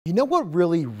You know what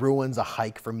really ruins a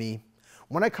hike for me?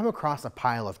 When I come across a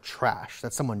pile of trash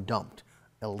that someone dumped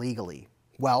illegally.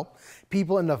 Well,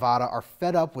 people in Nevada are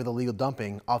fed up with illegal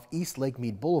dumping off East Lake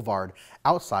Mead Boulevard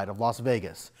outside of Las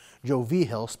Vegas. Joe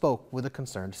Vigil spoke with a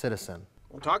concerned citizen.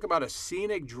 We'll talk about a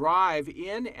scenic drive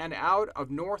in and out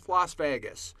of North Las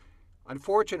Vegas.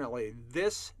 Unfortunately,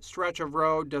 this stretch of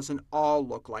road doesn't all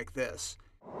look like this.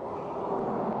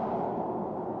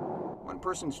 One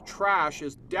person's trash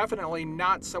is definitely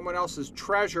not someone else's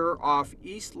treasure off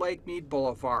East Lake Mead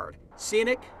Boulevard.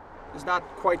 Scenic is not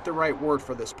quite the right word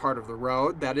for this part of the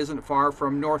road that isn't far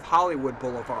from North Hollywood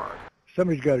Boulevard.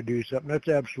 Somebody's got to do something. That's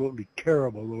absolutely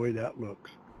terrible the way that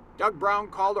looks. Doug Brown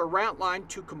called a rant line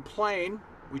to complain.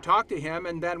 We talked to him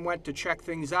and then went to check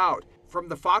things out. From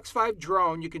the Fox 5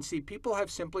 drone, you can see people have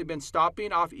simply been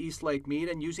stopping off East Lake Mead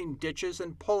and using ditches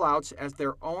and pullouts as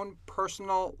their own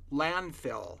personal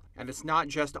landfill. And it's not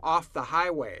just off the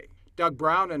highway. Doug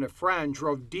Brown and a friend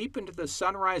drove deep into the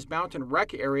Sunrise Mountain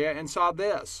Rec area and saw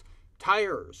this.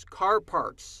 Tires, car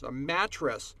parts, a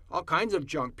mattress, all kinds of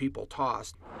junk people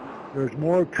tossed. There's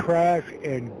more trash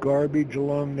and garbage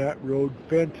along that road,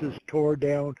 fences tore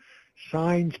down,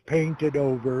 signs painted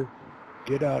over.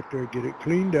 Get out there, get it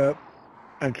cleaned up,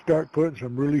 and start putting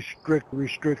some really strict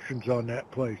restrictions on that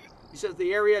place. He says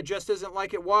the area just isn't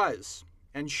like it was,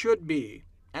 and should be,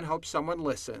 and hopes someone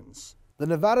listens. The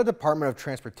Nevada Department of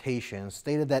Transportation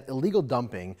stated that illegal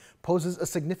dumping poses a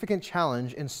significant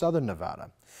challenge in southern Nevada,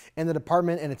 and the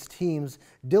department and its teams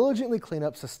diligently clean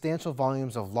up substantial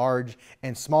volumes of large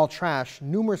and small trash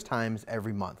numerous times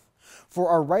every month. For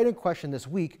our write-in question this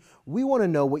week, we want to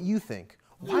know what you think.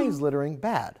 Why is littering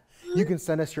bad? You can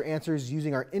send us your answers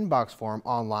using our inbox form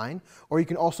online, or you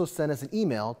can also send us an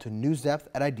email to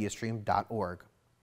newsdepth@ideastream.org.